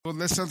Well,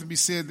 let something be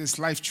said that's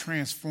life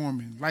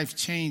transforming, life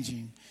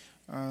changing.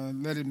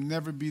 Let him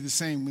never be the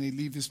same when they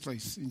leave this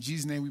place. In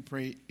Jesus' name we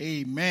pray,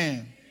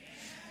 amen.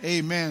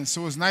 Amen.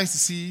 So it's nice to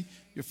see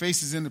your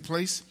faces in the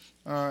place.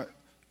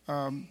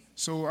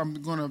 So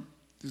I'm going to,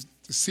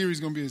 the series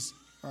is going to be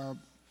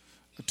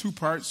a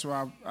two-part. So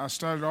I'll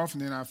start it off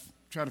and then I'll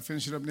try to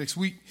finish it up next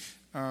week.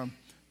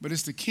 But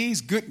it's the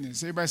King's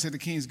goodness. Everybody say the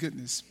King's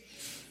goodness.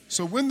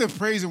 So when the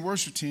praise and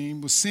worship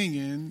team was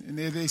singing and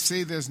they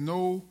say there's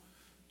no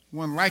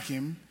one like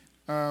him,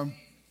 I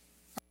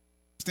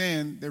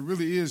understand there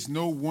really is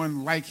no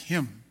one like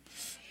him.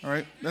 All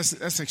right,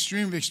 that's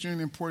extremely,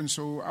 extremely important.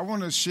 So I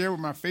want to share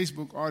with my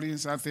Facebook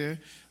audience out there,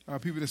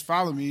 people that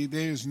follow me,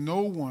 there is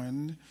no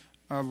one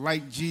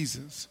like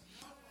Jesus.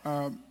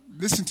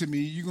 Listen to me,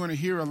 you're going to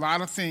hear a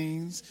lot of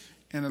things,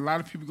 and a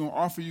lot of people are going to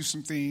offer you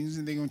some things,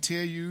 and they're going to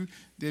tell you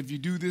that if you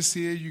do this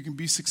here, you can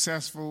be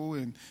successful,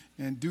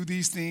 and do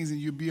these things, and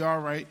you'll be all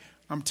right.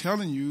 I'm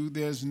telling you,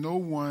 there's no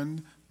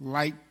one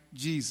like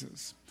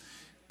Jesus.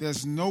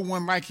 There's no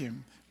one like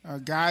him.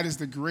 God is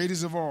the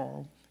greatest of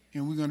all,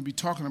 and we're going to be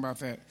talking about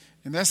that.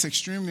 And that's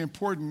extremely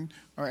important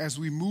as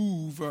we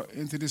move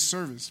into this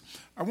service.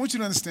 I want you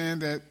to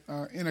understand that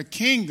in a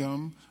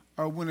kingdom,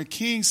 when a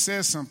king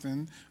says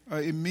something,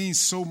 it means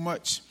so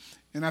much.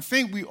 And I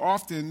think we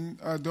often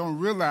don't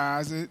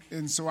realize it,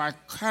 and so I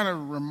kind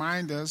of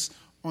remind us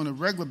on a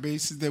regular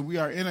basis that we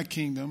are in a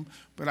kingdom,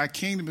 but our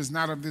kingdom is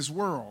not of this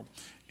world.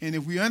 And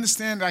if we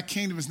understand our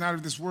kingdom is not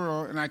of this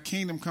world, and our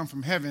kingdom comes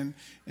from heaven,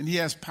 and he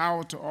has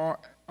power to all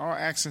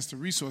access to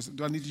resources.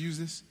 Do I need to use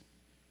this?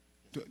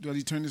 Do I need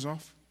to turn this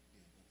off?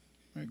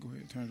 All right, go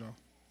ahead, turn it off.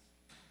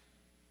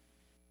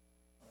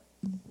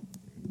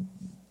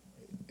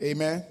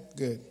 Amen?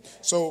 Good.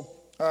 So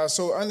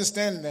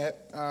understanding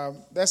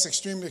that, that's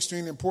extremely,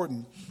 extremely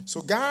important.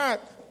 So God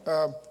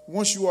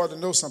wants you all to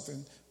know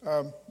something,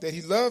 that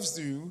he loves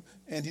you,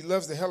 and he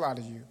loves the hell out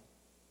of you.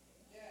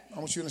 I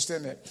want you to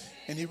understand that.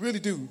 And he really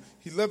do.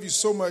 He loves you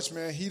so much,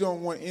 man. He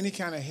don't want any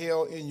kind of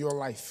hell in your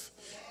life.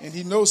 And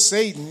he knows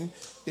Satan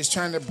is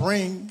trying to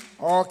bring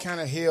all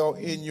kind of hell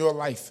in your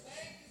life.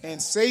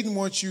 And Satan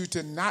wants you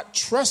to not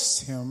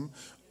trust him,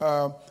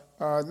 but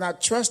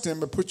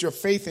put your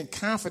faith and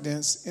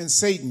confidence in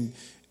Satan.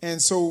 And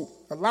so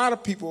a lot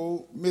of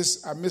people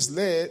are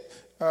misled,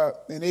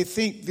 and they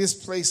think this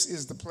place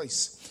is the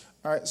place.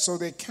 All right, so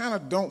they kind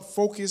of don't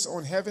focus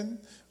on heaven,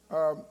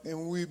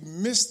 and we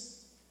miss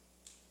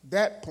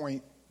that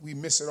point, we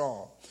miss it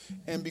all.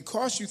 And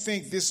because you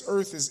think this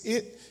earth is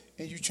it,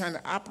 and you're trying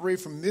to operate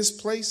from this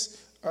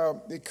place,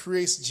 it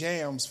creates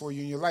jams for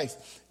you in your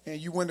life. And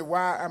you wonder,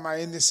 why am I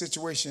in this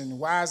situation?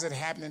 Why is it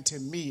happening to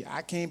me?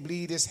 I can't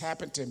believe this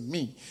happened to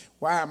me.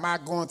 Why am I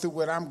going through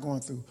what I'm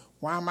going through?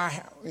 Why am I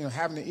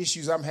having the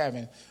issues I'm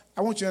having?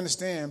 I want you to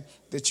understand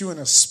that you're in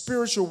a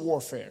spiritual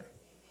warfare.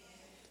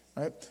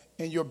 Right?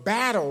 And your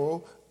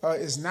battle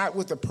is not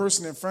with the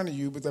person in front of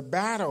you, but the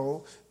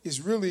battle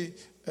is really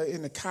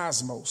in the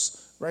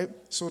cosmos, right?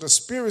 So the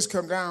spirits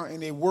come down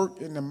and they work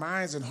in the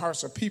minds and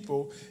hearts of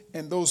people,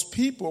 and those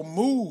people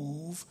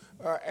move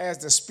as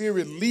the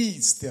Spirit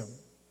leads them.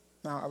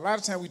 Now, a lot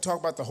of times we talk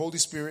about the Holy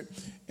Spirit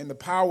and the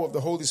power of the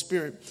Holy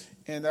Spirit,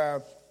 and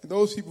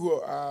those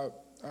people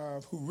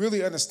who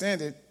really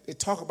understand it, they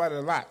talk about it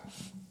a lot.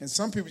 And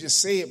some people just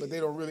say it, but they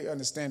don't really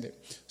understand it.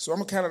 So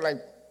I'm going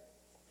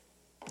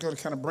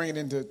to bring it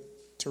into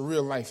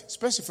real life,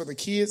 especially for the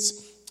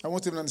kids. I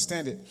want them to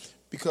understand it,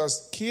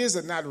 because kids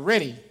are not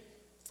ready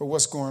for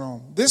what's going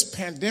on. This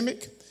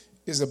pandemic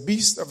is a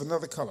beast of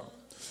another color.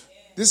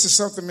 This is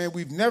something, man,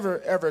 we've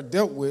never, ever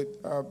dealt with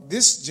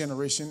this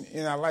generation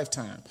in our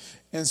lifetime.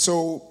 And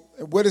so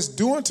what it's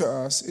doing to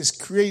us is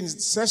creating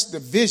such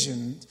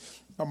division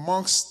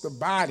amongst the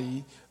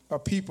body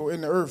of people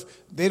in the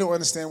earth. They don't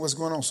understand what's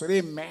going on. So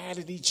they're mad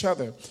at each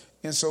other.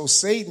 And so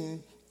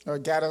Satan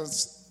got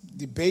us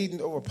debating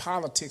over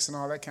politics and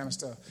all that kind of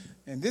stuff.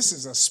 And this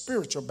is a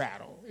spiritual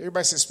battle.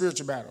 Everybody says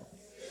spiritual battle.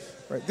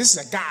 Right? This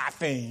is a God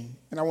thing,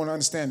 and I want to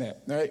understand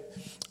that. Right?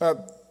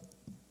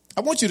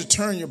 I want you to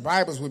turn your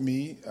Bibles with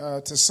me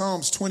to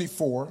Psalms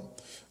 24.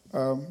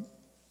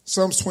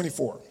 Psalms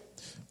 24. All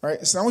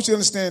right? So I want you to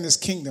understand this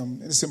kingdom,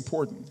 and it's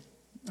important.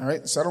 All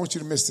right? So I don't want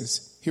you to miss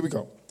this. Here we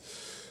go.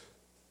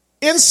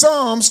 In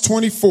Psalms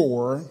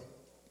 24,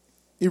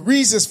 it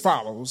reads as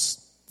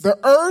follows: "The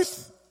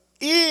earth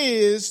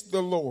is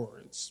the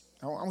Lord's."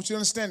 I want you to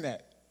understand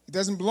that. It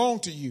doesn't belong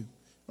to you,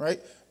 right?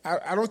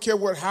 I don't care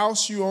what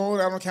house you own.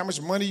 I don't care how much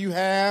money you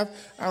have.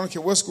 I don't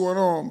care what's going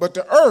on. But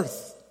the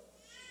earth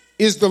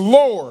is the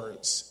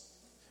Lord's,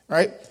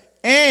 right?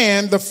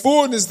 And the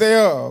fullness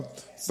thereof.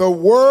 The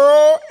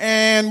world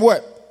and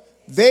what?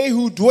 They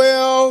who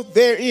dwell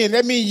therein.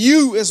 That means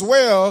you as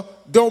well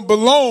don't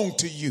belong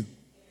to you.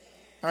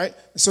 All right?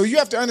 So you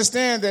have to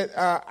understand that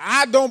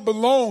I don't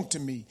belong to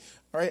me.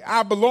 Right?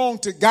 I belong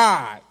to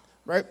God.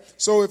 Right?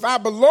 So if I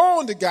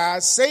belong to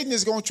God, Satan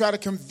is going to try to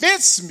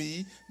convince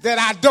me that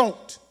I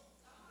don't.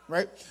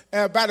 Right?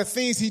 By the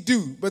things he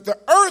do. But the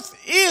earth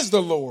is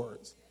the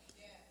Lord's.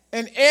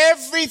 And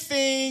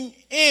everything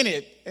in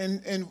it.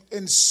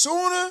 And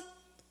sooner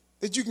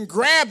that you can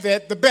grab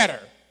that, the better.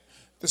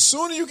 The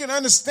sooner you can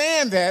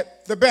understand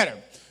that, the better.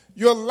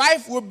 Your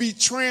life will be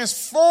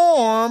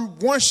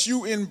transformed once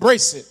you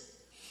embrace it.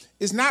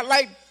 It's not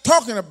like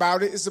talking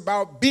about it, it's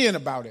about being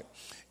about it.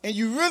 And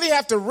you really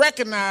have to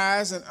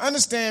recognize and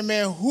understand,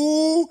 man,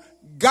 who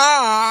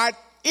God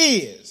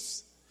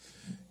is.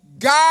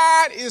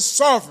 God is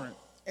sovereign,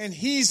 and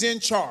he's in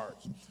charge.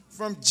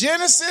 From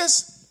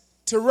Genesis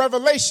to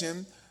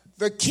Revelation,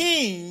 the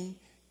king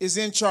is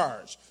in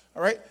charge.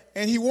 All right?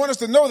 And he wants us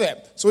to know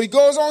that. So he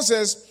goes on and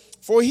says,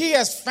 for he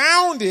has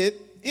founded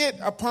it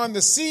upon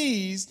the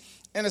seas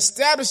and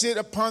established it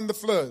upon the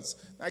floods.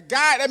 Now,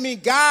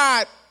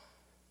 God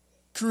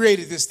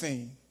created this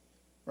thing,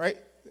 right?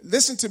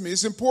 Listen to me.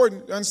 It's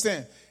important to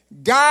understand.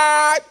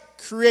 God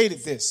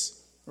created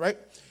this, right?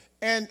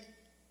 And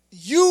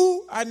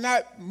you are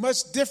not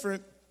much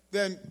different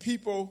than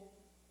people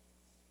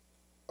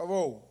of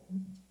old.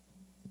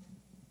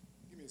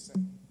 Give me a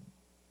second.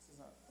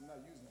 I'm not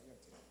using that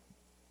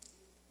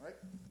yet. Right?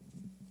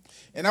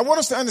 And I want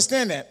us to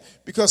understand that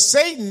because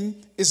Satan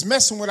is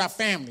messing with our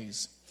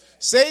families.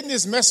 Satan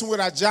is messing with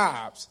our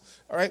jobs.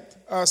 All right?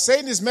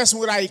 Satan is messing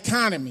with our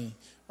economy.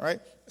 All right?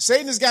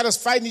 Satan has got us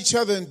fighting each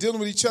other and dealing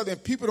with each other,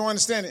 and people don't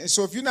understand it. And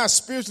so if you're not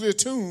spiritually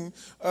attuned,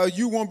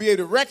 you won't be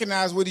able to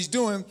recognize what he's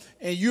doing,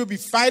 and you'll be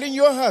fighting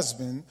your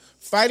husband,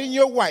 fighting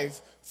your wife,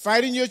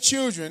 fighting your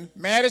children,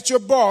 mad at your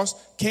boss,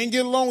 can't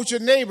get along with your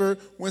neighbor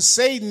when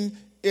Satan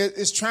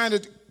is trying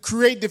to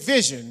create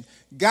division.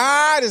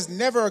 God is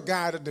never a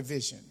God of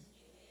division,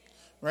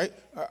 right?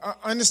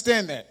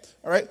 Understand that,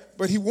 all right?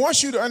 But he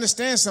wants you to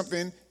understand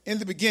something in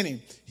the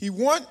beginning. He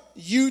wants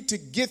you to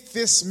get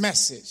this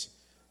message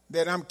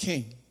that I'm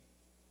king.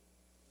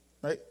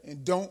 Right?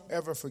 And don't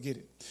ever forget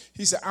it.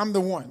 He said, I'm the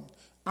one.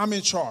 I'm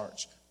in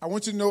charge. I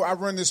want you to know I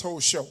run this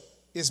whole show.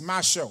 It's my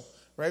show,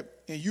 right?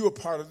 And you are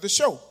part of the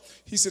show.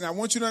 He said, I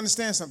want you to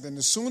understand something.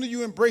 The sooner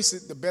you embrace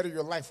it, the better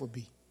your life will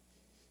be.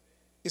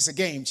 It's a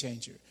game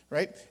changer,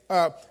 right?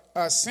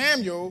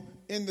 Samuel,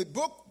 in the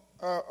book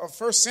of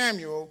 1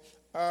 Samuel,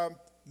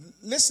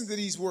 listen to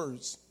these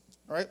words,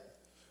 right?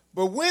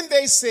 But when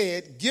they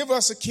said, give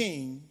us a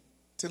king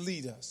to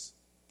lead us.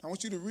 I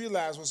want you to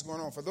realize what's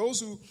going on. For those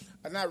who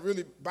are not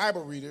really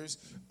Bible readers,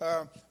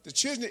 the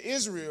children of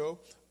Israel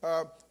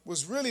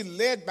was really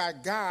led by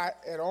God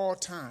at all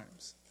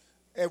times.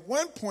 At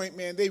one point,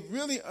 man, they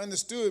really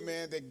understood,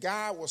 man, that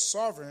God was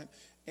sovereign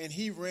and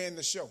he ran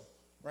the show,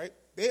 right?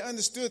 They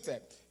understood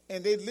that.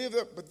 And they lived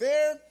up. But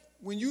there,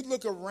 when you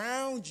look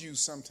around you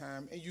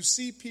sometime and you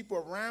see people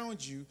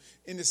around you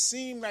and it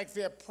seems like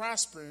they're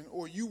prospering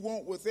or you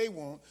want what they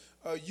want,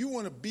 you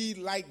want to be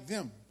like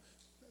them.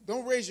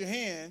 Don't raise your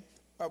hand.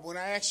 When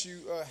I ask you,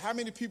 how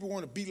many people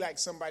want to be like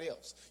somebody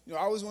else? You know,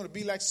 I always want to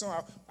be like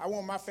I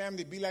want my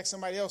family to be like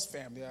somebody else's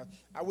family.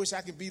 I wish I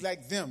could be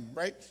like them,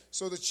 right?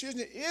 So the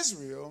children of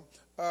Israel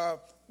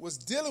was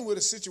dealing with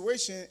a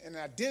situation, an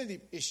identity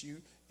issue,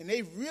 and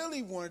they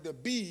really wanted to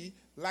be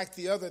like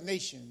the other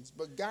nations.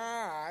 But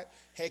God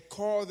had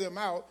called them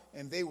out,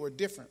 and they were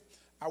different.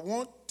 I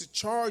want to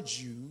charge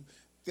you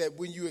that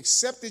when you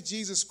accepted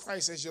Jesus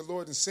Christ as your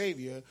Lord and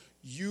Savior,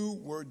 you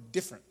were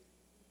different.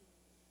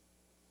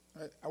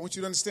 I want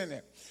you to understand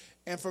that.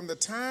 And from the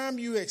time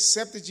you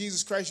accepted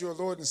Jesus Christ, your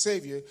Lord and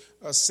Savior,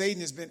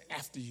 Satan has been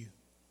after you.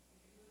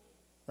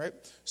 Right?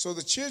 So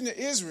the children of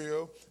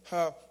Israel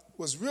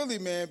was really,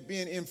 man,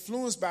 being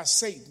influenced by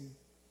Satan.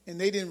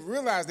 And they didn't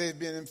realize they had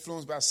been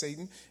influenced by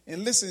Satan.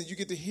 And listen, you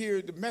get to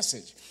hear the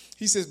message.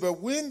 He says, but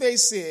when they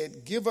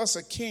said, give us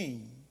a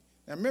king.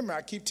 Now remember,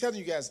 I keep telling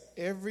you guys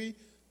every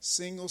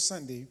single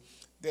Sunday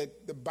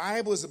that the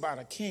Bible is about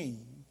a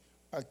king,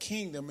 a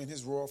kingdom, and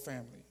his royal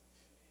family.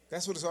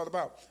 That's what it's all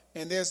about.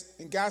 And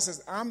God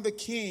says, I'm the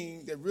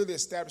king that really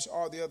established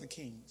all the other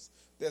kings.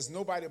 There's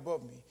nobody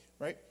above me,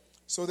 right?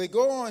 So they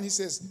go on, he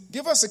says,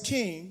 give us a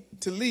king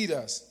to lead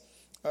us.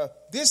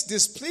 This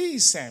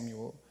displeased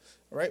Samuel,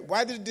 right?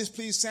 Why did it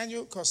displease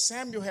Samuel? Because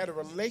Samuel had a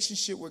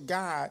relationship with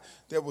God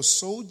that was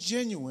so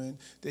genuine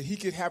that he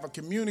could have a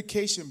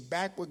communication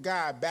back with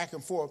God, back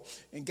and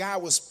forth. And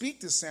God would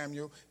speak to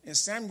Samuel, and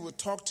Samuel would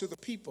talk to the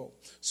people.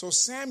 So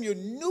Samuel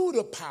knew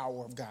the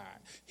power of God.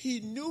 He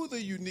knew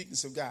the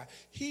uniqueness of God.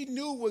 He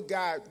knew what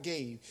God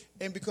gave.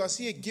 And because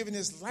he had given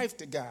his life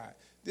to God.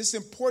 This is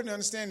important to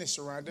understand this,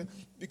 Sharonda,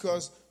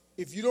 because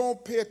if you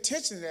don't pay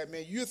attention to that,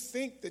 man, you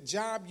think the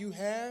job you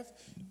have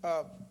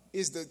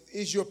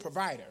is your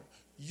provider.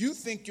 You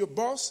think your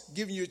boss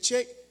giving you a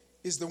check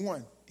is the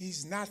one.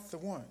 He's not the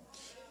one.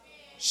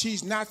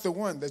 She's not the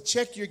one. The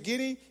check you're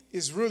getting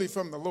is really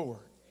from the Lord.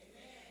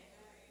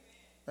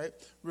 Right?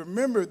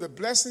 Remember, the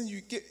blessing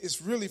you get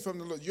is really from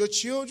the Lord. Your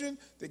children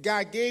that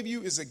God gave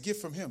you is a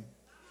gift from him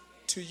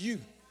to you.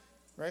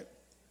 Right?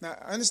 Now,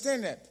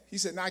 understand that. He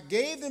said, now I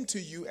gave them to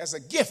you as a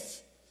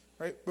gift.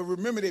 Right? But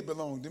remember, they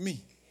belong to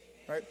me.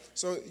 Right?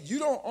 So you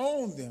don't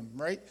own them.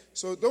 Right?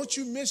 So don't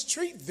you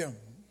mistreat them.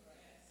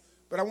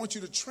 But I want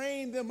you to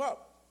train them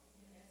up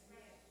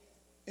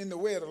in the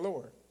way of the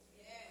Lord.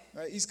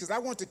 Right? Because I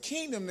want the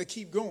kingdom to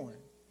keep going.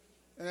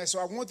 And so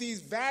I want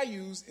these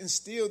values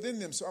instilled in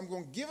them. So I'm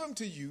going to give them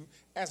to you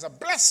as a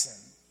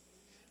blessing.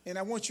 And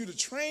I want you to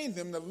train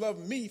them to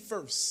love me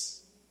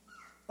first.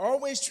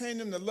 Always train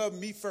them to love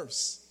me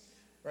first,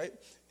 right?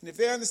 And if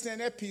they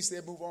understand that piece,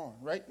 they'll move on,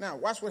 right? Now,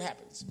 watch what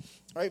happens.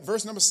 All right,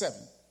 verse number 7.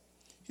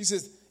 He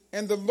says,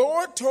 and the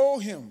Lord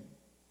told him,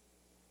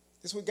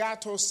 this is what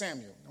God told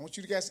Samuel. I want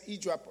you guys to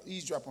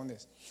eavesdrop on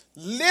this.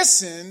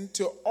 Listen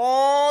to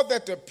all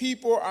that the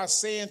people are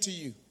saying to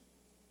you.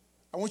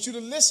 I want you to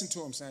listen to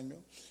them,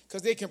 Samuel,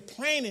 because they're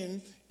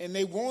complaining and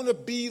they want to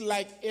be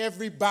like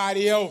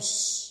everybody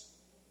else.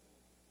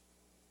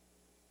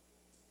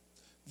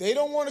 They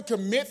don't want to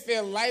commit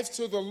their life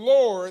to the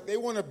Lord. They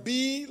want to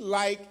be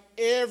like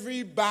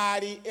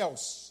everybody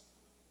else.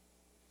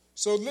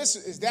 So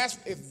listen,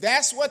 if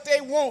that's what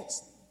they want,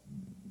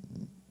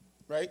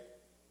 right,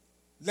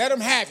 let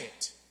them have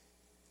it,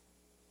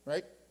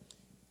 right?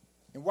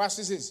 And watch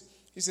this.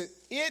 He said,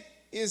 it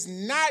is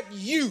not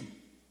you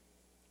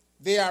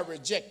they are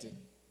rejected,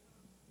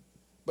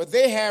 but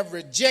they have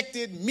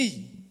rejected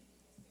me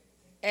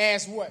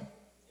as what?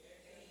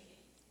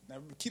 Now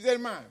keep that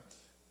in mind.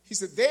 He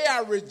said, they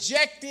are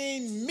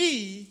rejecting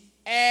me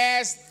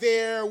as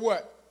their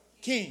what?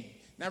 King.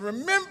 Now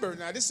remember,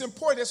 this is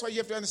important. That's why you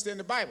have to understand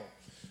the Bible.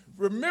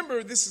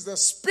 Remember, this is a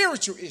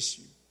spiritual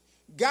issue.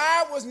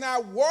 God was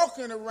not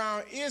walking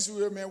around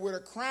Israel, man, with a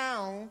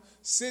crown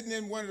sitting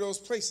in one of those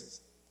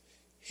places.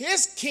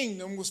 His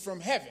kingdom was from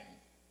heaven.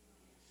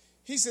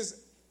 He says,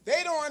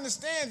 they don't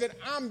understand that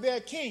I'm their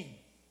king,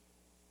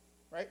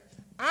 right?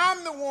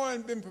 I'm the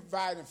one been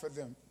providing for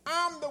them.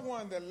 I'm the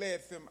one that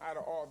led them out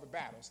of all the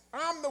battles.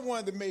 I'm the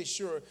one that made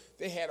sure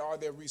they had all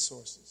their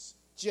resources,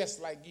 just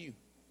like you,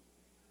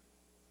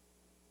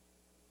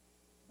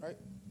 right?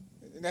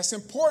 And that's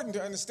important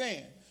to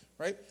understand,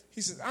 right?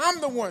 He says,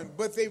 I'm the one,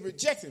 but they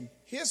reject him.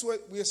 Here's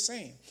what we're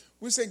saying.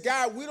 We say,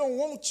 God, we don't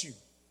want you,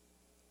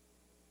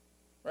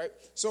 right?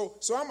 So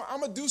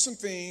I'm going to do some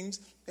things,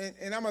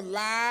 and I'm going to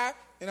lie,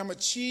 and I'm going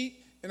to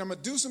cheat, and I'm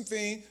going to do some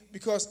things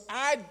because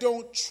I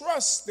don't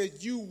trust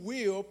that you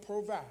will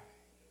provide.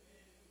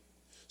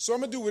 So I'm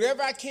going to do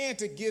whatever I can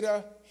to get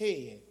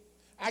ahead.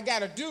 I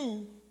got to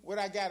do what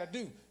I got to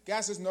do.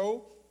 God says,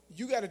 no,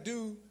 you got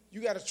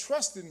to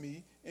trust in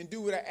me and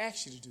do what I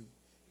ask you to do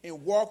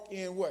and walk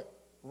in what?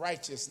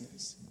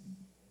 Righteousness.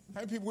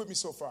 How many people with me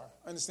so far?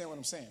 Understand what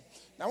I'm saying?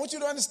 Now I want you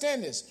to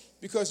understand this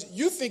because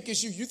you think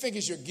it's you. You think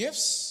it's your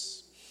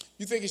gifts.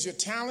 You think it's your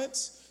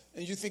talents.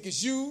 And you think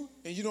it's you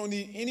and you don't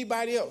need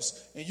anybody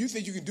else. And you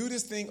think you can do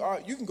this thing.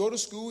 You can go to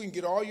school and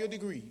get all your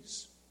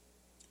degrees.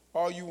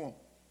 All you want.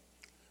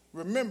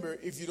 Remember,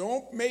 if you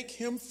don't make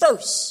him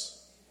first,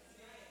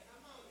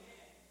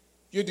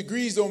 your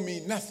degrees don't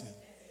mean nothing.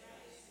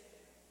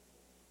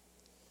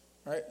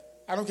 Right?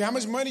 I don't care how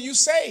much money you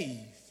save.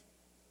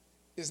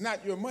 It's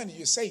not your money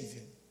you're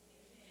saving.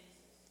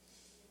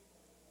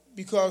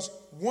 Because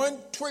one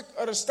trick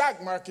of the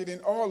stock market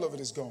and all of it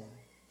is gone.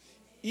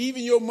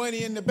 Even your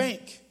money in the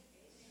bank.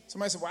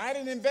 Somebody said, well, I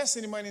didn't invest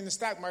any money in the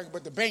stock market,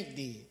 but the bank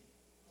did.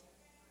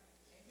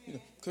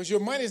 Because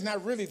your money is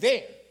not really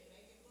there.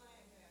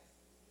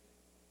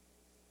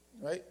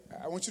 Right?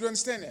 I want you to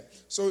understand that.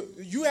 So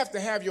you have to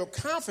have your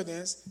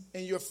confidence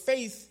and your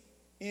faith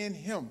in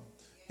him.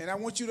 And I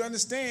want you to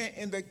understand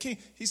in the king.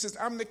 He says,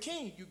 I'm the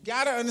king. You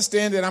got to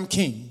understand that I'm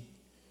king.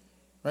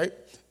 Right?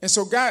 And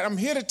so, God, I'm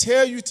here to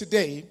tell you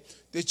today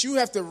that you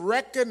have to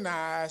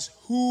recognize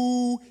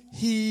who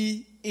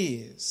he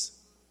is.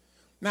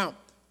 Now,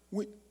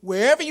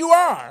 wherever you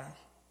are,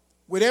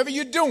 whatever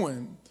you're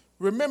doing,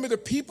 remember the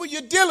people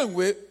you're dealing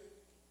with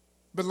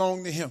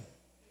belong to him.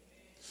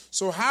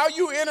 So how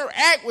you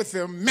interact with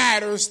them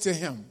matters to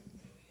him.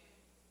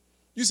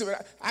 You say,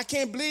 I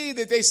can't believe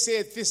that they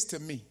said this to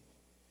me.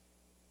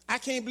 I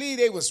can't believe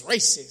they was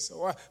racist.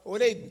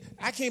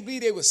 I can't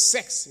believe they was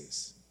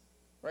sexist.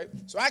 Right?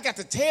 So I got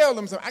to tell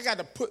them, I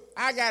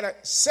got to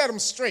set them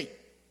straight.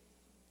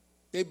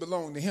 They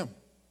belong to him.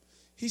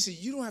 He said,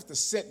 you don't have to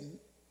set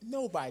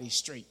nobody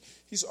straight.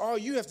 He said, all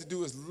you have to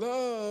do is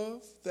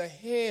love the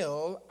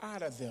hell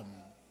out of them.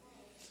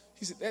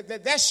 He said,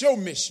 that's your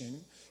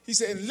mission. He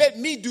said, and let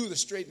me do the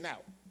straighten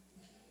out.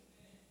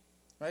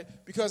 Right?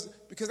 Because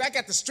I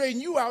got to straighten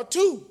you out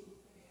too.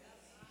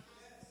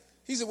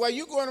 He said, while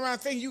you going around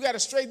thinking you got to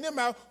straighten them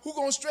out, who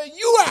going to straighten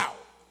you out?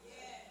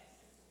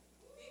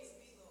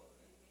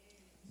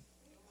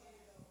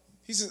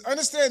 He says,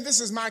 understand this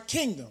is my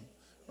kingdom,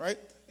 right?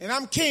 And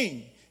I'm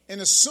king.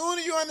 And the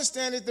sooner you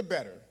understand it, the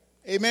better.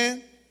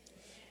 Amen?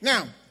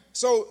 Now,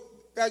 so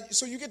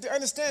you get to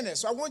understand that.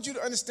 So I want you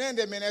to understand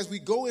that, man, as we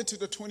go into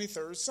the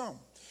 23rd Psalm.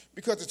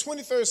 Because the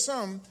 23rd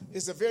Psalm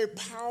is a very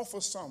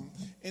powerful psalm.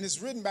 And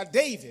it's written by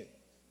David,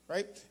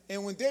 right?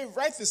 And when David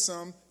writes this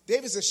psalm,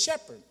 David's a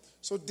shepherd.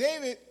 So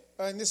David,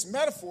 in this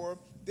metaphor,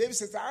 David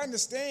says, I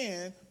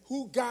understand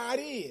who God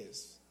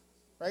is,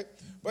 right?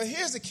 But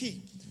here's the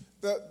key.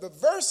 The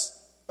verse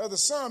of the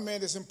psalm,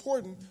 man, is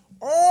important.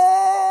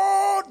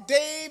 All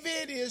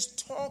David is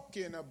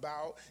talking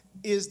about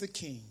is the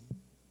king.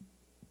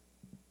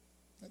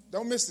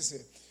 Don't miss this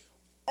here.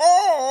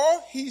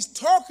 all he's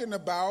talking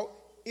about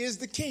is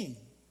the king.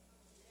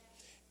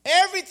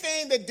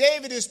 Everything that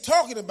David is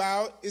talking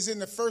about is in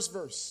the first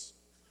verse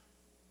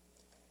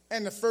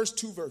and the first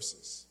two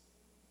verses,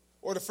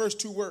 or the first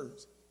two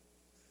words.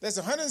 There's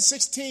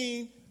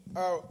 116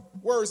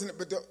 words in it,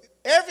 but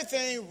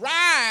everything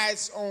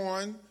rides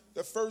on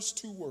the first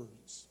two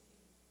words.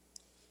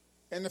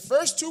 And the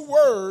first two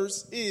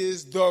words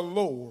is the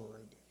Lord.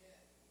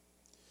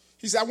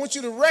 He said, I want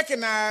you to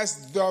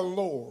recognize the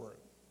Lord.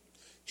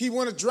 He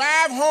want to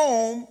drive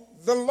home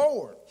the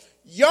Lord.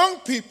 Young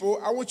people,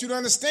 I want you to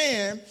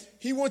understand,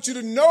 he wants you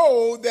to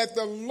know that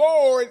the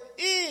Lord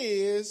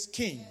is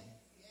king.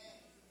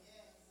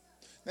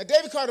 Now,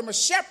 David called him a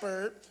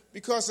shepherd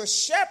because a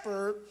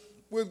shepherd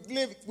would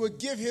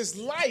give his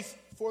life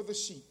for the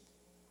sheep.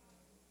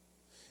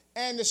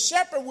 And the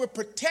shepherd would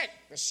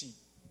protect the sheep.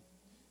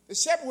 The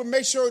shepherd would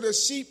make sure the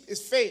sheep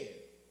is fed.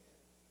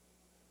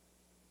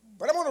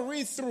 But I'm going to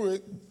read through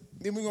it,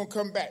 then we're going to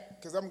come back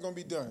because I'm going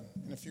to be done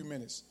in a few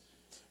minutes.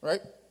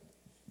 Right?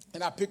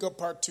 And I'll pick up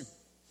part 2.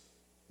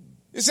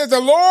 It says, the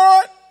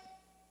Lord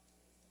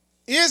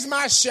is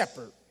my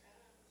shepherd,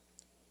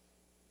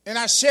 and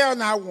I shall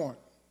not want.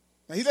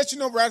 Now, he let you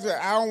know right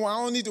there, I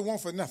don't need to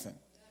want for nothing.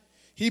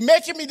 He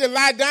making me to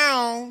lie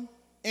down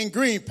in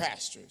green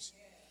pastures.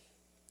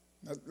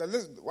 Now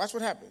listen, watch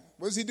what happened.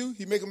 What does he do?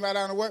 He make him lie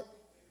down in what?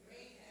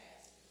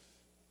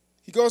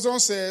 He goes on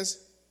and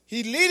says,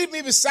 he leadeth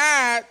me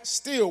beside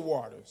still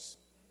waters.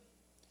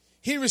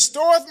 He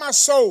restoreth my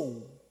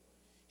soul.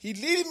 He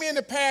leadeth me in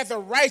the path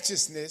of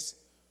righteousness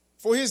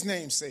for his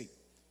name's sake.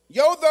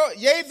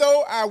 Yea,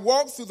 though I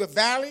walk through the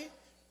valley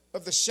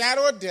of the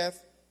shadow of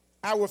death,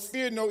 I will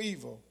fear no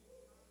evil.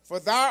 For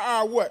thou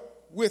art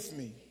what? With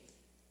me.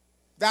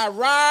 Thy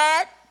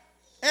rod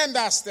and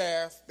thy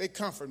staff, they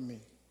comfort me.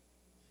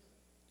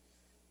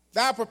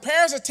 Thou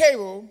preparest a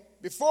table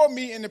before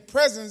me in the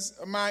presence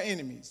of my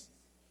enemies.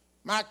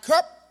 My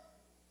cup,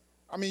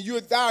 thou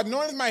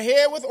anointest my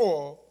head with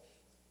oil,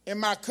 and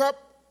my cup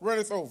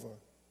runneth over.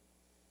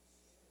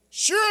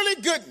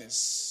 Surely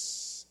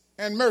goodness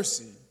and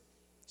mercy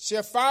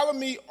shall follow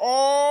me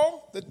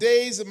all the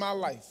days of my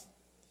life,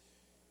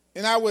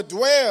 and I will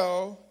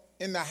dwell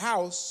in the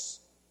house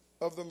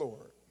of the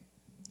Lord.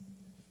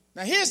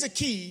 Now here's the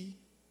key.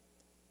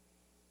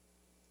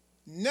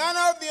 None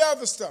of the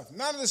other stuff,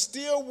 none of the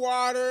still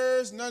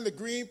waters, none of the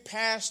green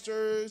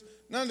pastures,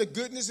 none of the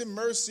goodness and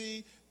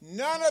mercy,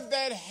 none of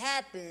that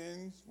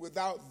happens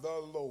without the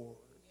Lord.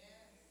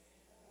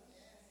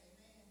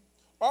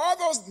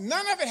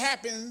 None of it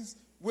happens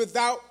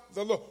without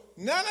the Lord.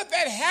 None of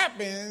that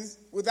happens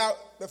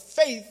without the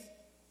faith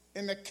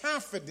and the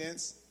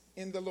confidence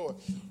in the Lord.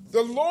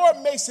 The Lord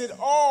makes it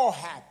all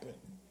happen.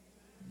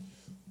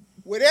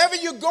 Whatever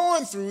you're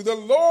going through, the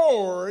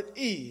Lord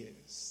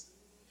is.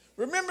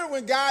 Remember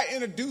when God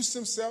introduced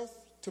himself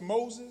to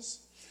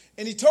Moses?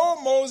 And he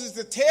told Moses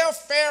to tell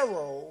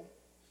Pharaoh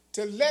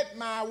to let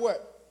my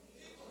what?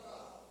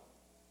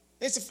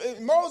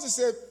 Moses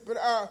said, but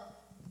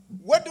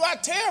what do I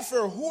tell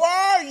Pharaoh? Who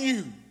are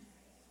you?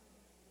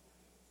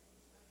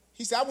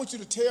 He said, I want you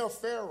to tell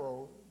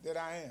Pharaoh that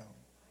I am.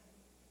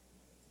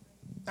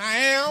 I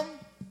am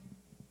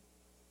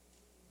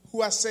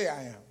who I say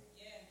I am.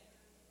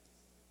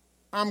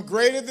 I'm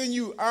greater than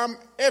you. I'm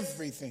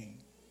everything.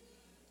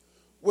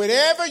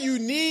 Whatever you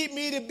need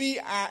me to be,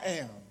 I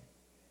am.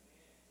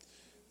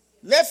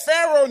 Let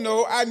Pharaoh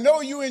know, I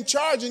know you in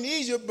charge in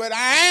Egypt, but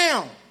I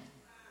am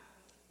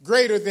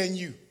greater than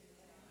you.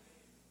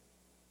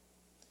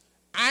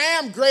 I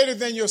am greater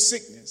than your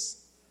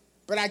sickness,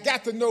 but I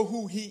got to know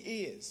who he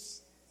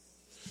is.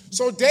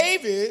 So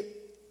David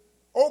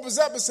opens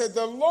up and said,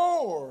 the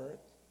Lord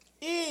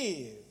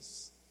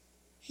is.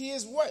 He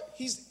is what?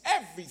 He's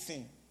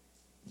everything.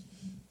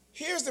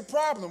 Here's the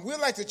problem. We're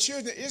like the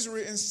children of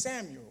Israel in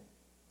Samuel.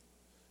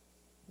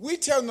 We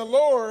tell the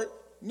Lord,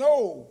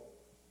 no,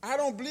 I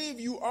don't believe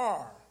you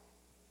are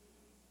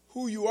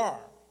who you are.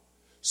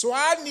 So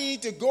I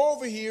need to go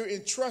over here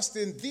and trust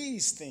in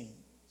these things.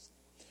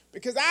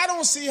 Because I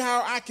don't see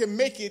how I can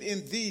make it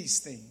in these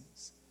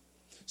things.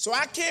 So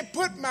I can't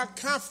put my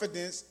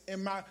confidence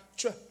in my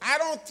trust. I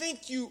don't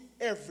think you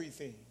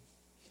everything.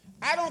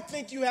 I don't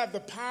think you have the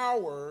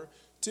power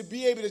to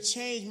be able to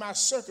change my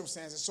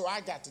circumstances, so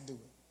I got to do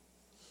it.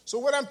 So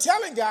what I'm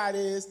telling God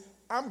is,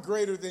 I'm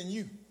greater than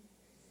you.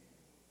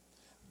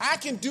 I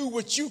can do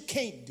what you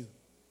can't do.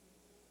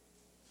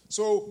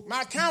 So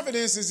my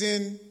confidence is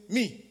in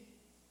me,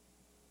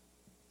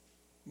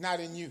 not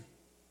in you.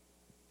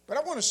 But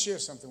I want to share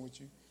something with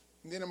you,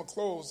 and then I'm going to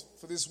close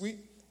for this week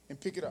and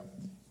pick it up.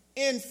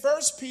 In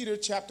 1 Peter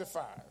chapter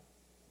 5, I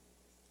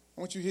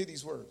want you to hear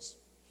these words.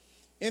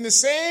 In the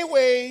same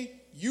way,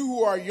 you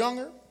who are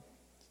younger,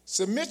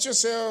 submit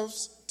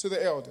yourselves to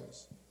the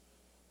elders.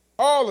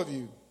 All of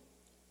you,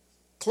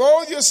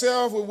 clothe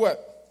yourself with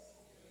what?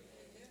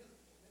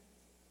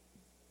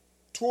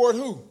 Toward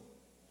who?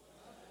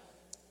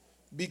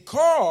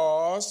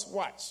 Because,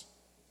 watch.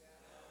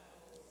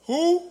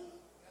 Who?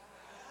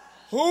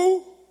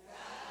 Who?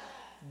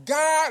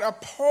 God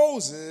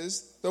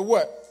opposes the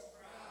what?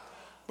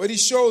 But he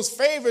shows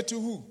favor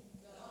to who?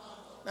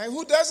 Now,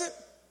 who does it?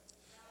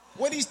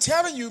 What he's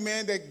telling you,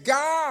 man, that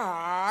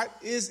God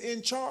is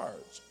in charge.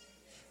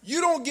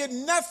 You don't get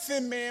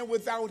nothing, man,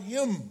 without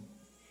him.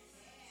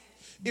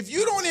 If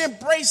you don't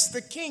embrace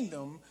the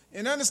kingdom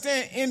and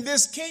understand in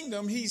this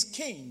kingdom he's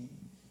king,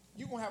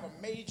 you're going to have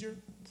a major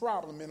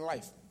problem in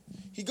life.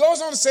 He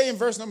goes on to say in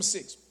verse number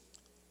 6,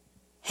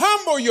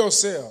 humble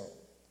yourself.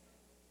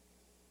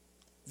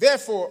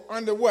 Therefore,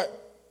 under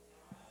what?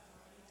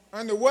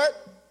 Under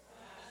what?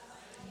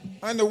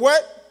 Under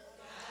what?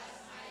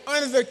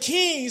 Under the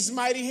king's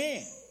mighty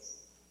hand.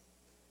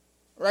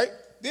 Right?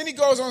 Then he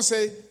goes on to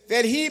say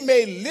that he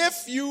may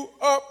lift you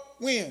up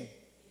when?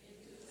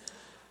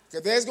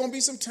 Because there's going to be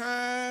some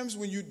times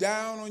when you're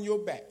down on your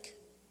back.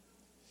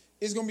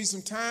 It's going to be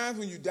some times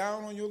when you're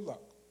down on your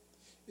luck.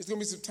 It's going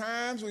to be some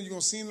times when you're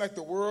going to seem like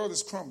the world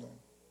is crumbling.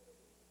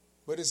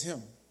 But it's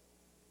him.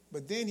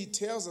 But then he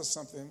tells us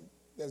something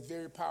that's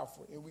very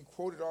powerful. And we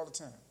quote it all the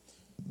time.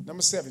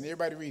 Number 7.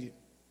 Everybody read it.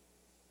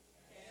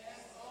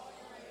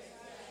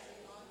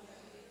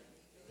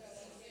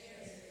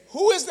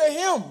 Who is the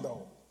him,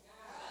 though?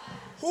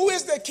 Who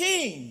is the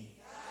king?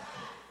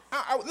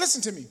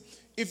 Listen to me.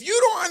 If you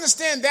don't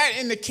understand that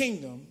in the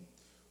kingdom,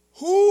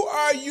 who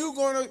are you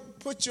going to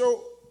put your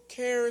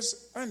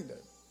cares under?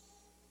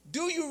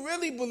 Do you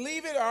really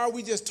believe it, or are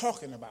we just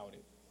talking about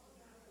it?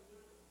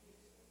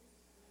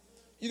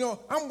 You know,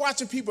 I'm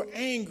watching people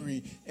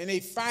angry, and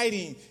they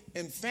fighting,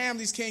 and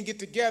families can't get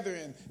together,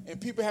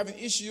 and people having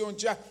issues on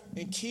job,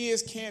 and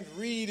kids can't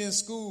read in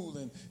school,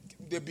 and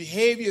their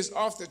behavior is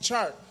off the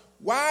chart.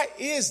 Why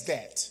is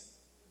that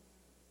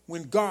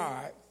when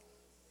God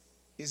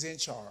is in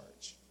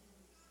charge?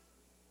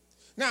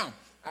 Now,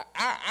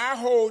 I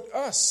hold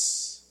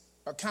us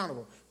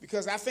accountable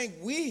because I think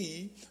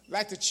we,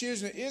 like the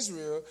children of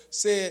Israel,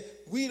 said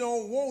we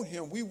don't want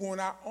him. We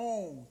want our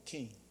own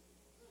king.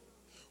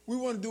 We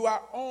want to do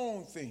our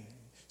own thing.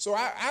 So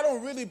I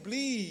don't really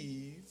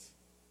believe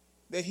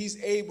that he's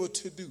able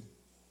to do.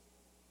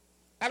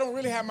 I don't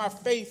really have my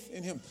faith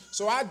in him.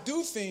 So I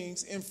do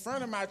things in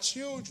front of my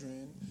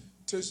children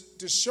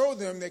to show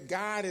them that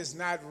God is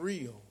not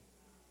real.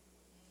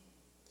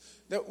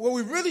 That what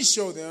we really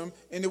show them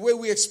and the way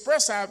we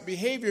express our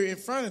behavior in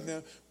front of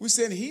them, we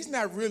say he's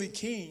not really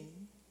king.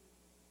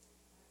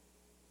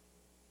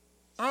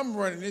 I'm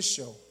running this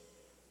show.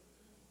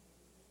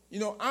 You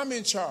know, I'm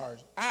in charge.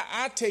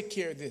 I take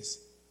care of this.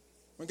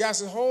 When God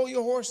says, hold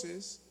your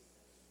horses,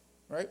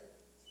 right?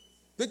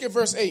 Look at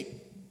verse 8.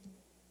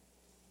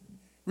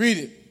 Read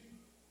it.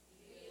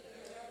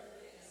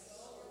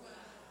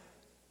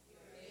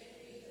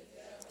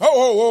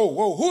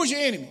 Whoa. Who's your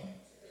enemy?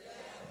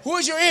 Who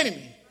is your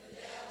enemy?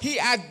 He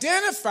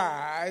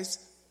identifies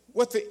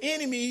what the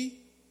enemy,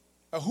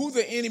 or who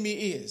the enemy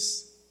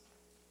is.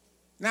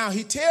 Now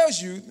he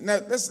tells you, now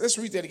let's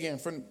read that again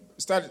from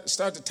start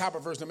at the top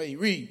of verse number 8.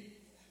 Read.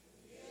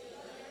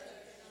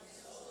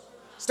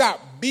 Stop.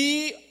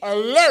 Be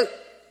alert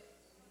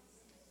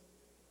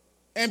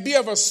and be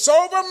of a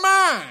sober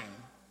mind.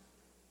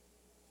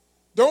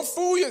 Don't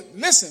fool you.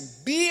 Listen,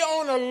 be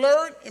on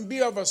alert and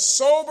be of a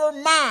sober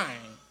mind.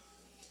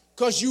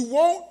 Because you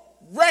won't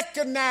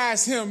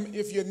recognize him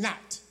if you're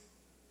not.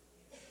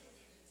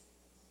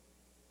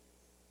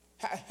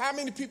 How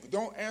many people,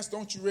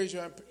 don't you raise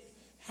your hand.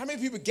 How many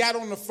people got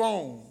on the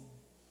phone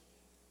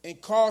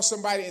and called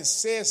somebody and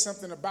said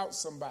something about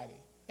somebody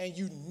and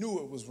you knew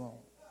it was wrong?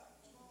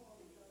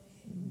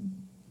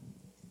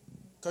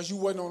 Because you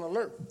wasn't on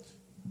alert.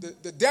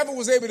 The devil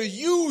was able to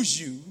use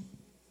you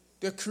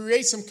to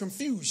create some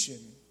confusion.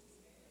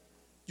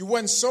 You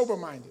wasn't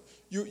sober-minded.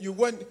 You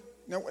wasn't.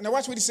 Now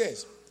watch what he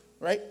says,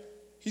 right?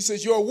 He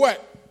says, you're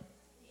what?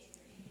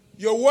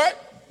 You're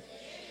what?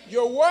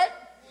 You're what?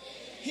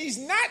 He's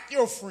not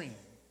your friend.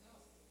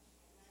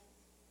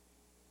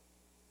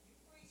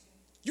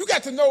 You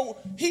got to know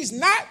he's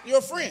not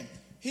your friend.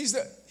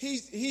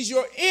 He's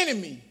your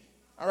enemy.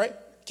 All right?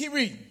 Keep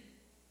reading.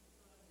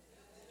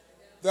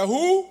 The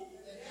who?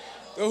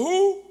 The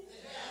who?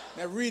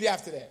 Now read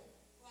after that.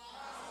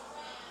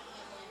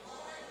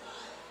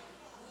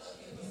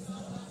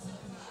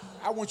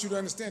 I want you to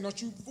understand.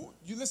 Don't you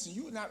listen,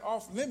 you're not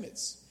off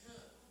limits.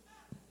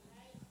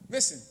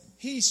 Listen,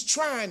 he's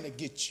trying to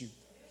get you.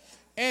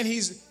 And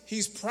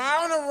he's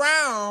prowling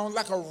around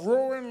like a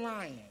roaring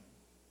lion.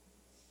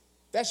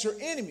 That's your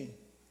enemy.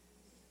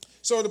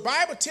 So the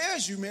Bible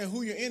tells you, man,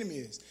 who your enemy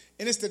is.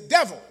 And it's the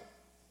devil.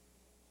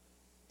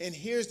 And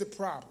here's the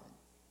problem.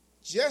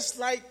 Just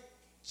like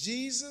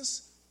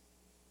Jesus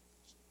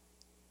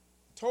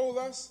told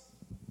us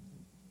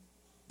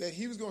that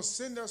he was going to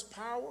send us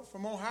power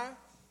from on high,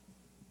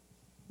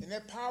 and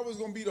that power is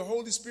going to be the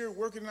Holy Spirit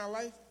working in our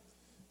life,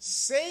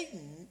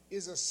 Satan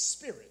is a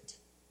spirit.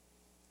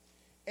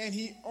 And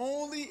he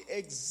only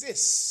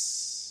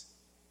exists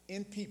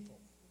in people.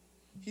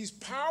 He's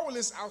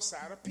powerless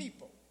outside of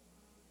people.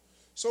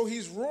 So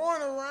he's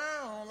roaring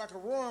around like a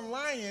roaring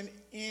lion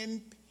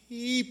in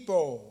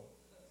people.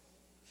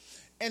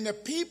 And the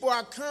people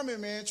are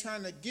coming, man,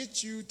 trying to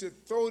get you to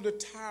throw the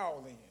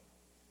towel in.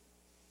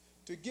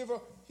 To give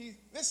up.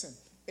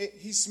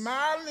 he's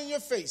smiling in your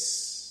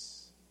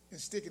face and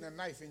sticking a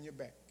knife in your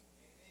back.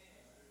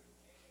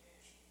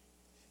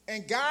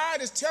 And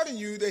God is telling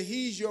you that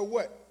he's your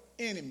what?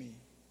 Enemy.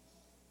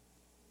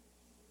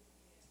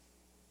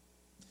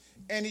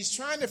 And he's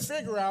trying to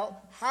figure out,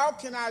 how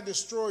can I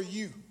destroy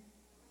you?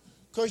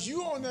 Because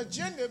you're on the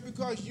agenda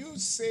because you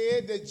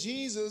said that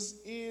Jesus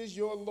is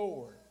your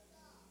Lord.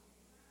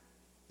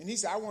 And he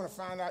said, I want to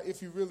find out if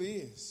he really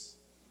is.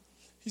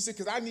 He said,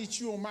 because I need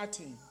you on my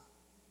team.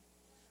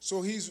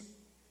 So he's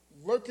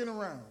lurking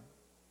around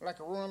like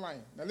a roaring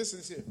lion. Now listen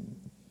to this here.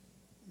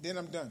 Then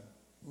I'm done.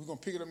 We're going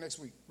to pick it up next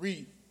week.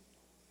 Read.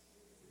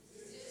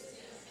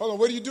 Hold on,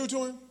 what do you do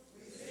to him?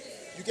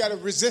 You got to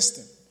resist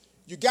him.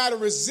 You got to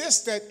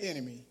resist that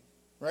enemy,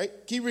 right?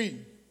 Keep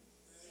reading.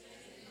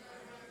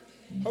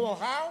 Hold on,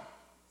 how?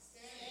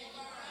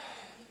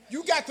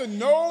 You got to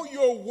know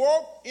your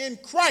walk in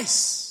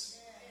Christ.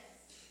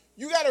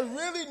 You got to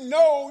really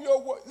know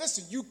your walk.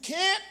 Listen, you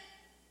can't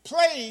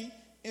play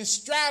and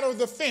straddle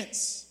the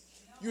fence.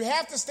 You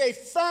have to stay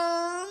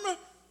firm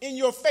in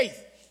your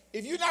faith.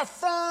 If you're not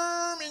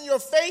firm in your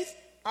faith,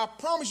 I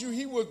promise you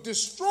he will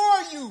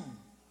destroy you.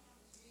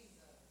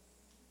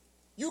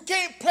 You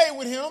can't play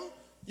with him,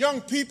 young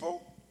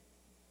people.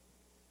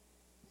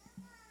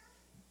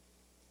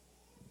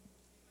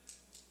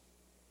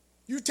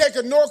 You take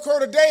a Norco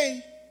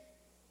today,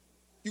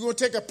 you're going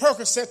to take a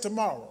Percocet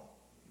tomorrow.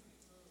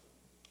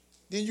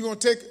 Then you're going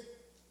to take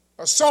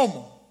a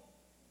Soma.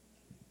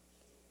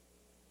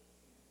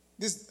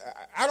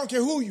 I don't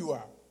care who you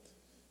are.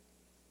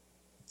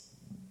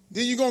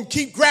 Then you're going to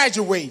keep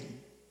graduating.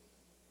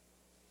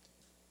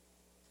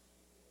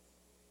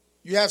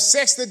 You have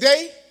sex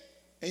today,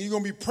 and you're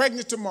going to be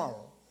pregnant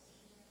tomorrow.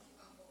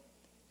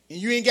 And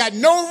you ain't got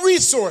no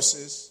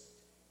resources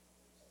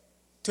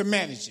to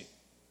manage it.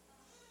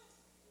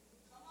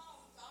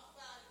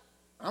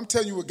 I'm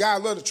telling you what,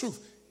 God love the truth.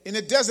 And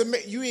it doesn't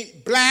make you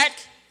ain't black,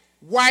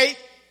 white,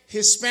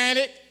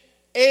 Hispanic,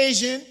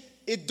 Asian.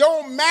 It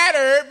don't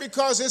matter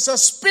because it's a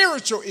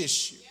spiritual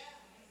issue.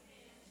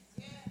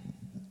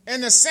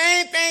 And the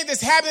same thing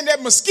that's happening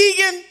at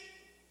Muskegon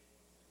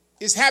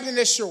is happening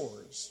at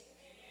Shores.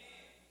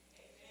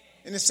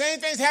 And the same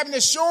thing that's happening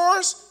at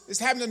Shores is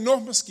happening at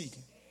North Muskegon.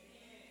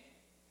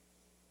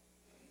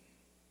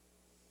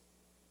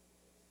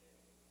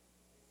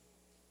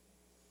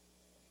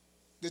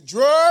 The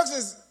drugs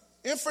is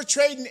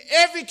infiltrating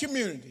every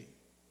community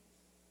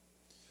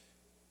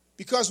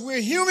because we're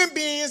human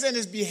beings and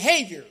it's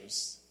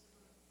behaviors.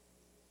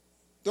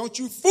 Don't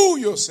you fool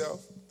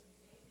yourself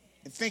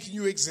in thinking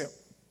you're exempt.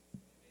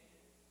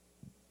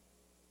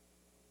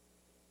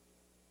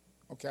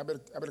 Okay, I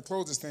better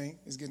close this thing.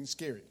 It's getting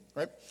scary,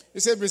 right?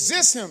 It said,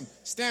 resist him,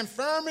 stand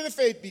firm in the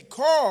faith,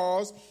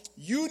 because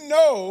you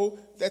know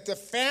that the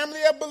family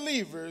of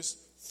believers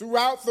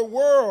throughout the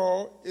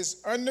world is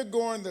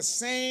undergoing the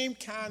same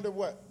kind of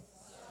what?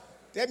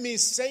 That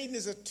means Satan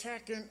is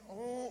attacking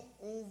all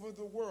over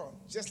the world,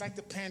 just like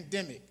the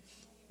pandemic,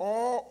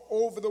 all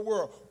over the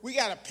world. We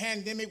got a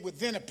pandemic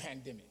within a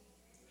pandemic.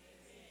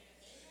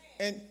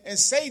 And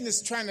Satan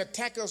is trying to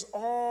attack us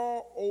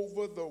all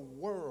over the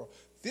world.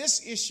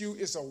 This issue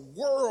is a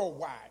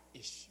worldwide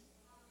issue.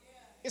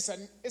 It's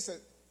an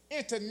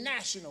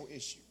international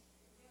issue.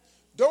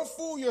 Don't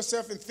fool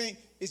yourself and think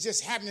it's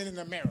just happening in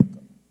America.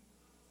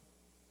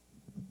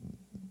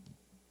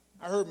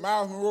 I heard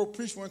Miles Monroe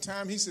preach one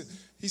time. He said,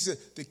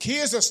 the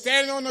kids are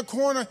standing on the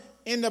corner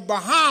in the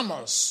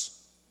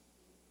Bahamas.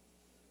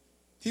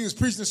 He was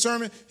preaching a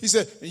sermon. He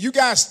said, you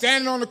guys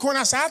standing on the corner?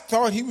 I said, I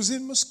thought he was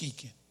in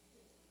Muskegon.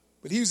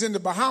 But he was in the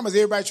Bahamas,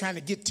 everybody trying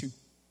to get to.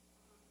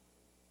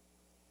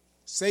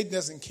 Satan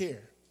doesn't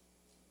care.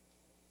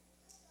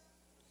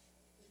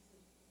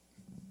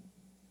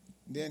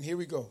 Then here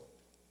we go.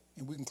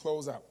 And we can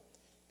close out.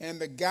 And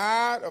the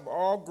God of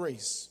all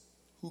grace,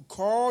 who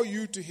called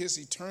you to his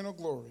eternal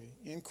glory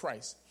in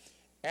Christ,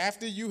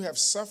 after you have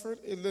suffered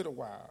a little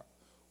while,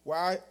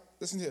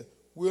 listen here,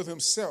 will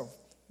himself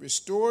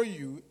restore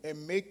you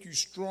and make you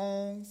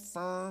strong,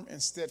 firm,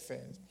 and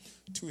steadfast.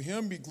 To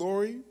him be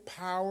glory,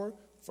 power,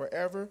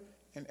 forever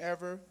and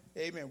ever.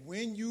 Amen.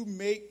 When you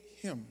make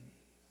him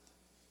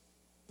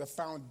the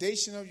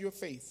foundation of your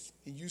faith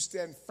and you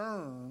stand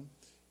firm,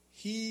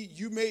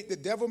 the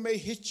devil may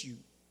hit you,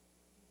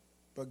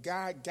 but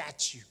God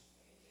got you.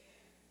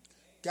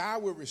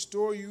 God will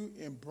restore you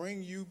and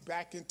bring you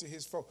back into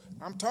his fold.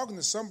 I'm talking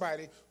to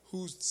somebody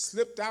who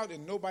slipped out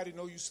and nobody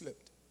know you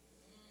slipped.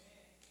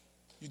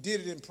 You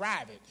did it in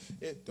private.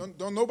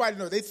 Don't nobody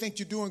know. They think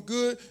you're doing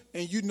good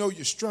and you know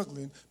you're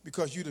struggling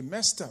because you done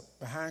messed up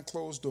behind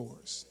closed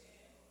doors.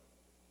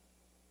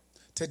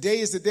 Today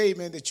is the day,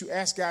 man, that you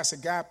ask God, say,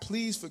 God,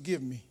 please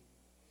forgive me.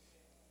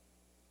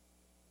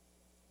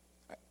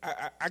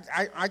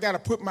 I got to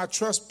put my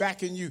trust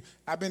back in you.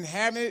 I've been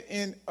having it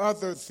in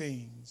other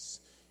things.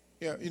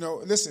 Yeah,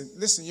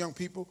 listen, young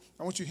people.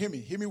 I want you to hear me.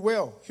 Hear me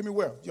well. Hear me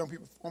well, young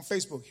people on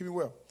Facebook. Hear me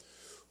well.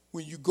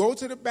 When you go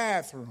to the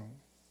bathroom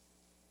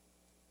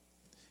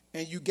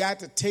and you got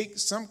to take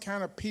some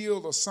kind of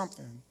pill or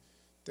something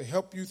to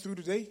help you through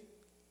the day,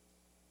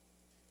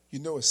 you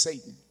know it's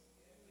Satan.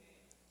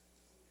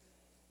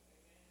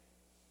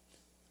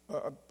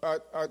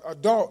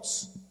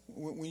 Adults,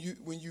 when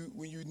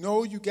you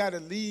know you got to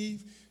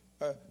leave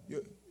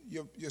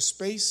your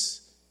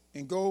space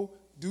and go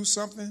do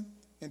something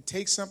and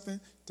take something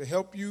to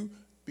help you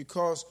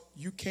because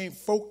you can't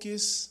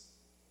focus,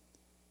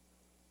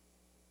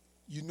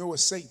 you know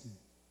it's Satan.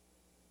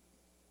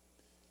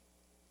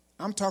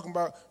 I'm talking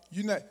about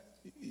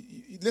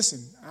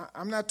listen,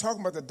 I'm not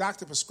talking about the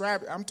doctor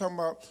prescribed it. I'm talking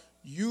about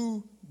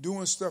you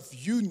doing stuff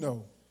you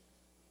know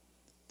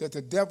that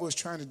the devil is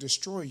trying to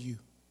destroy you.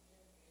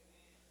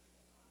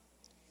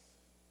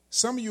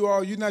 Some of you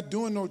all, you're not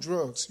doing no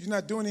drugs. You're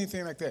not doing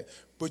anything like that.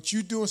 But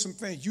you're doing some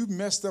things. You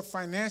messed up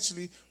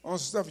financially on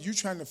some stuff. You're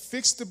trying to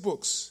fix the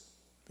books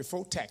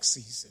before tax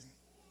season.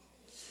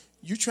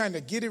 You're trying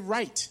to get it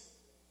right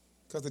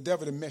because the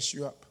devil will mess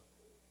you up.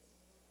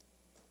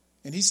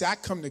 And he said, I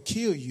come to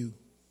kill you.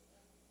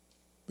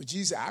 But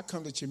Jesus said, I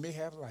come that you may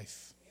have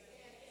life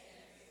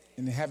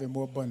and to have it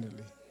more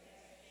abundantly.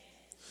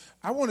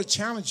 I want to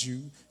challenge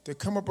you to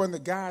come up under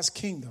God's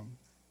kingdom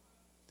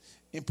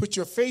and put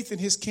your faith in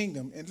his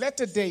kingdom, and let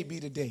the day be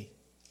the day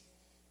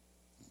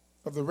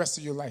of the rest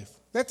of your life.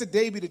 Let the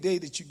day be the day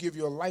that you give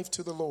your life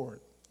to the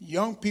Lord.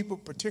 Young people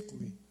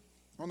particularly.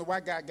 I don't know why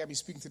God got me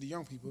speaking to the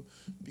young people,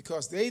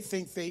 because they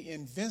think they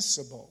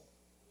invincible.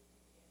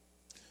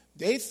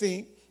 They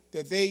think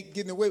that they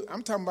getting away.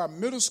 I'm talking about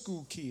middle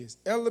school kids,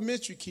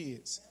 elementary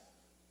kids,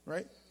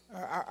 right?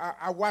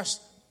 I watched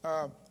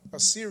a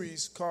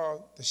series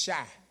called The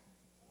Chi,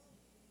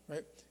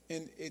 right?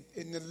 And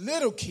the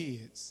little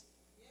kids,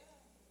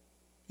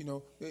 you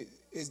know,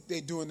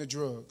 they doing the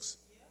drugs.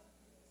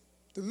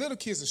 The little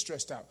kids are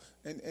stressed out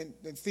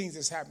and things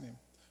that's happening.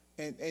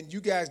 And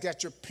you guys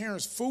got your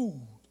parents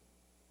fooled.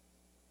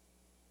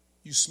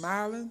 You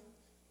smiling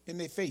in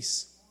their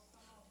face.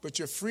 But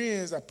your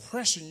friends are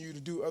pressuring you to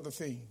do other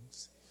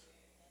things.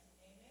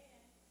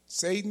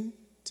 Satan,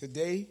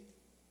 today,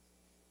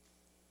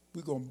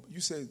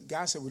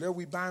 God said, whatever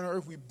we bind on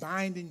earth, we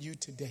bind in you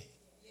today.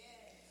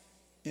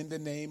 In the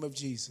name of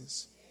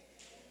Jesus.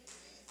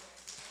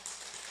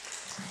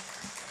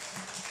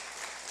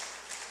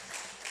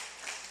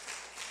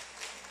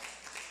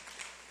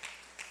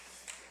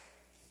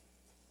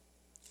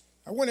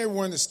 I want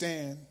everyone to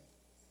stand,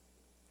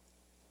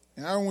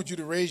 and I don't want you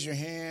to raise your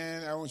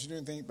hand, I don't want you to do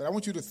anything, but I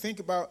want you to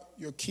think about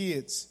your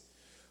kids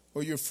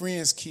or your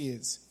friends'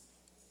 kids,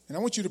 and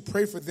I want you to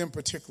pray for them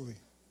particularly.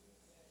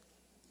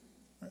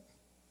 Right?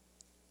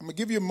 I'm going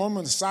to give you a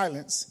moment of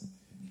silence,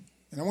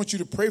 and I want you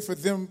to pray for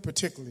them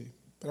particularly,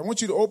 but I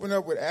want you to open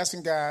up with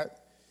asking God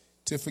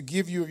to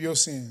forgive you of your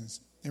sins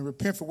and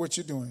repent for what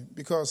you're doing,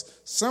 because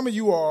some of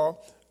you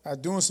all are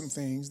doing some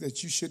things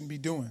that you shouldn't be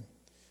doing.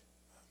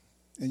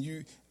 And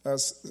you,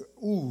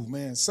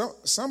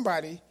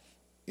 somebody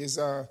is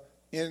in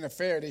an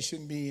affair they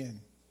shouldn't be in.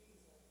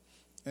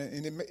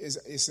 And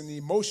it's an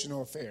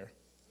emotional affair.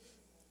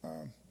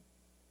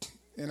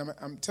 And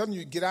I'm telling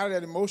you, get out of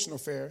that emotional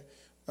affair.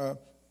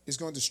 It's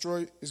going to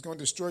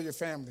destroy your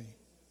family.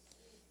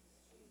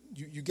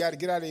 You got to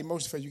get out of the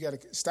emotional affair. You got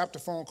to stop the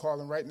phone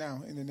calling right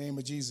now in the name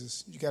of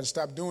Jesus. You got to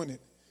stop doing it.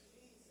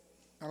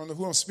 I don't know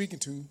who I'm speaking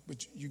to,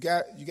 but you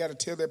got to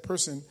tell that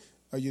person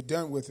you're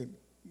done with it.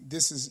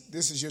 This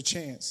is your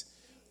chance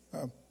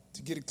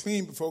to get it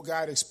clean before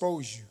God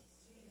exposes you.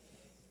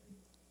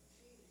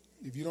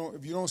 If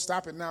you don't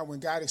stop it now,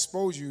 when God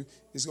exposes you,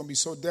 it's going to be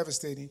so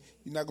devastating.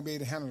 You're not going to be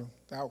able to handle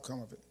the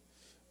outcome of it.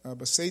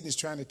 But Satan is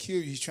trying to kill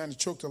you. He's trying to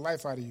choke the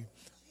life out of you.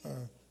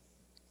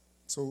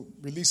 So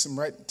release them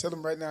right. Tell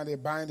them right now they're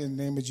bound in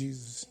the name of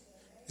Jesus.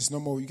 It's no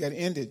more. You got to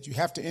end it. You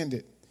have to end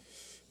it.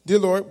 Dear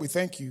Lord, we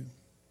thank you.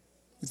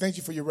 We thank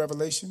you for your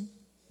revelation.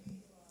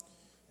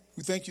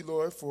 We thank you,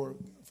 Lord, for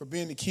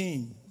being the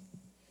King.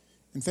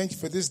 And thank you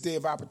for this day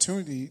of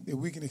opportunity that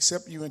we can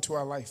accept you into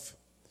our life.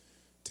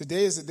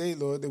 Today is the day,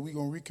 Lord, that we're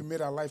going to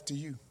recommit our life to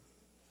you.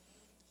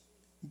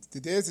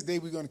 Today is the day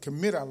we're going to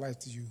commit our life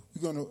to you.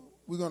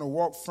 We're going to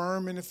walk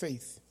firm in the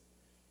faith.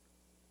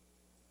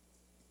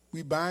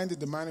 We bind the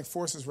demonic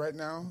forces right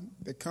now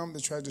that come to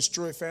try to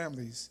destroy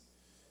families.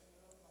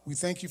 We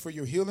thank you for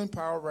your healing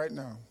power right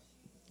now.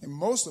 And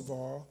most of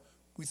all,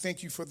 we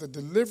thank you for the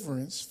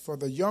deliverance for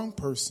the young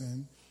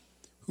person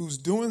who's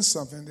doing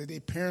something that their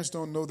parents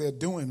don't know they're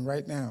doing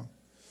right now.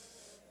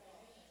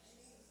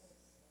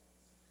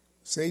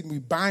 Satan, we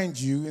bind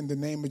you in the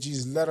name of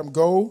Jesus. Let them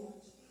go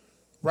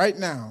right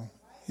now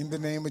in the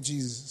name of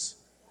Jesus.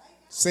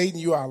 Satan,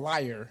 you are a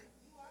liar.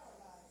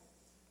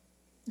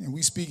 And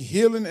we speak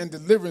healing and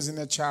deliverance in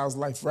that child's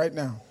life right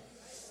now.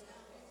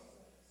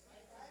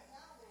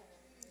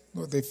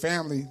 Lord, their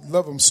family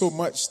love them so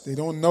much they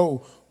don't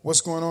know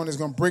what's going on is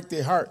going to break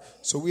their heart.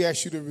 So we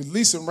ask you to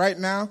release them right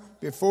now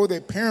before their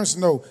parents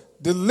know.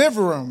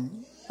 Deliver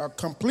them, a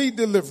complete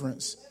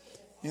deliverance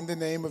in the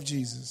name of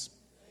Jesus.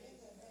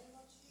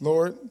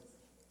 Lord,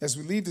 as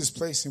we leave this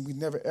place, and we're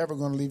never ever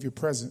going to leave your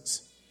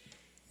presence,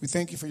 we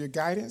thank you for your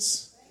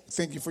guidance. We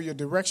thank you for your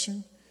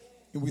direction.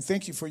 And we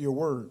thank you for your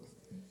word,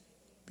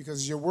 because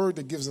it's your word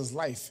that gives us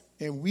life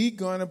And we're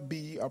going to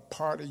be a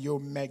part of your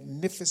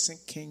magnificent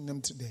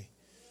kingdom today.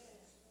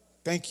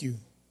 Thank you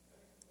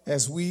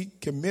as we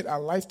commit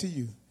our life to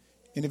you.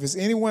 And if there's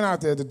anyone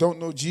out there that don't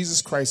know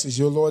Jesus Christ as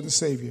your Lord and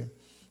Savior,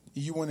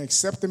 and you want to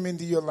accept him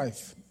into your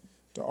life,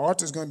 the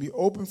altar is going to be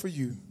open for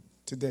you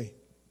today.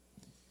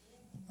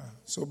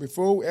 So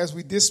as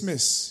we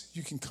dismiss,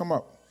 you can come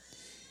up.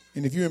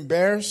 And if you're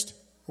embarrassed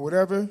or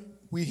whatever,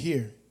 we're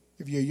here.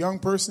 If you're a young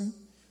person,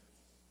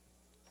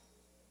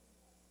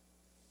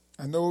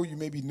 I know you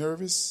may be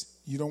nervous.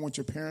 You don't want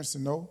your parents to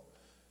know.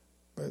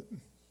 But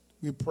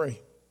we pray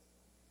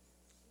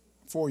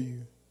for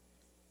you.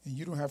 And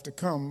you don't have to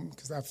come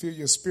because I feel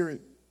your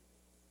spirit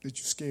that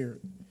you're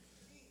scared.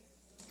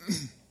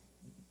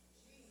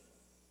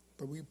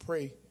 But we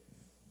pray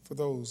for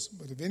those.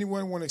 But if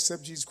anyone want to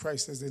accept Jesus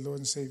Christ as their Lord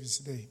and Savior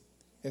today,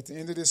 at the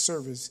end of this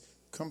service,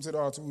 come to the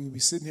altar. We will be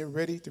sitting here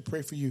ready to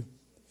pray for you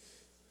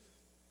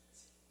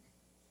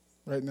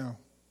right now.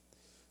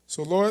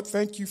 So, Lord,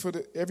 thank you for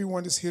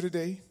everyone that's here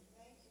today.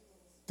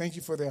 Thank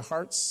you for their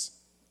hearts.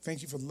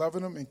 Thank you for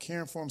loving them and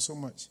caring for them so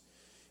much.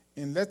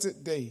 And let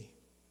that day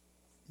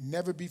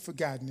never be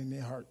forgotten in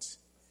their hearts,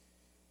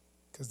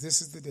 because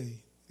this is the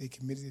day they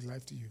committed their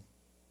life to you.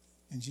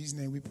 In Jesus'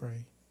 name we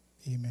pray.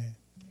 Amen.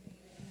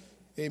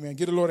 Amen.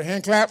 Give the Lord a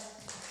hand clap.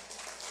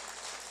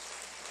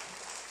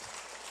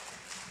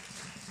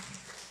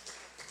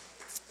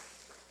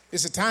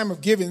 It's a time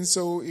of giving,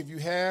 so if you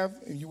have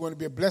and you want to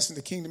be a blessing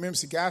to Kingdom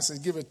Embassy, God says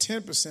give a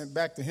 10%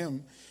 back to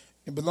him.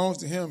 It belongs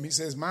to him. He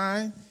says,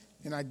 mine,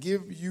 and I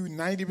give you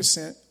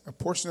 90%. A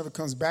portion of it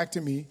comes back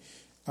to me,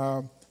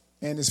 and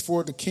it's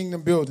for the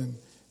kingdom building.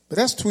 But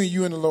that's between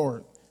you and the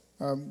Lord.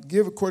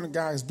 Give according to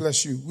God has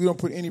blessed you. We don't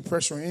put any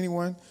pressure on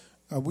anyone.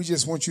 We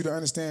just want you to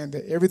understand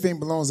that everything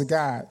belongs to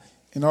God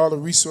and all the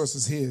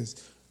resources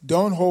his.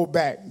 Don't hold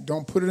back.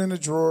 Don't put it in a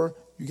drawer.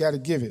 You got to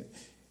give it.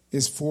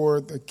 It's for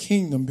the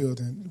kingdom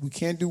building. We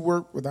can't do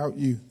work without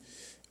you.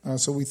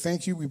 So we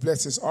thank you. We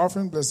bless this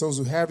offering. Bless those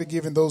who have it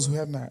given, those who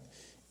have not.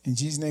 In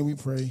Jesus' name we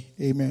pray.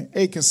 Amen.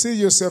 Hey, consider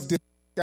yourself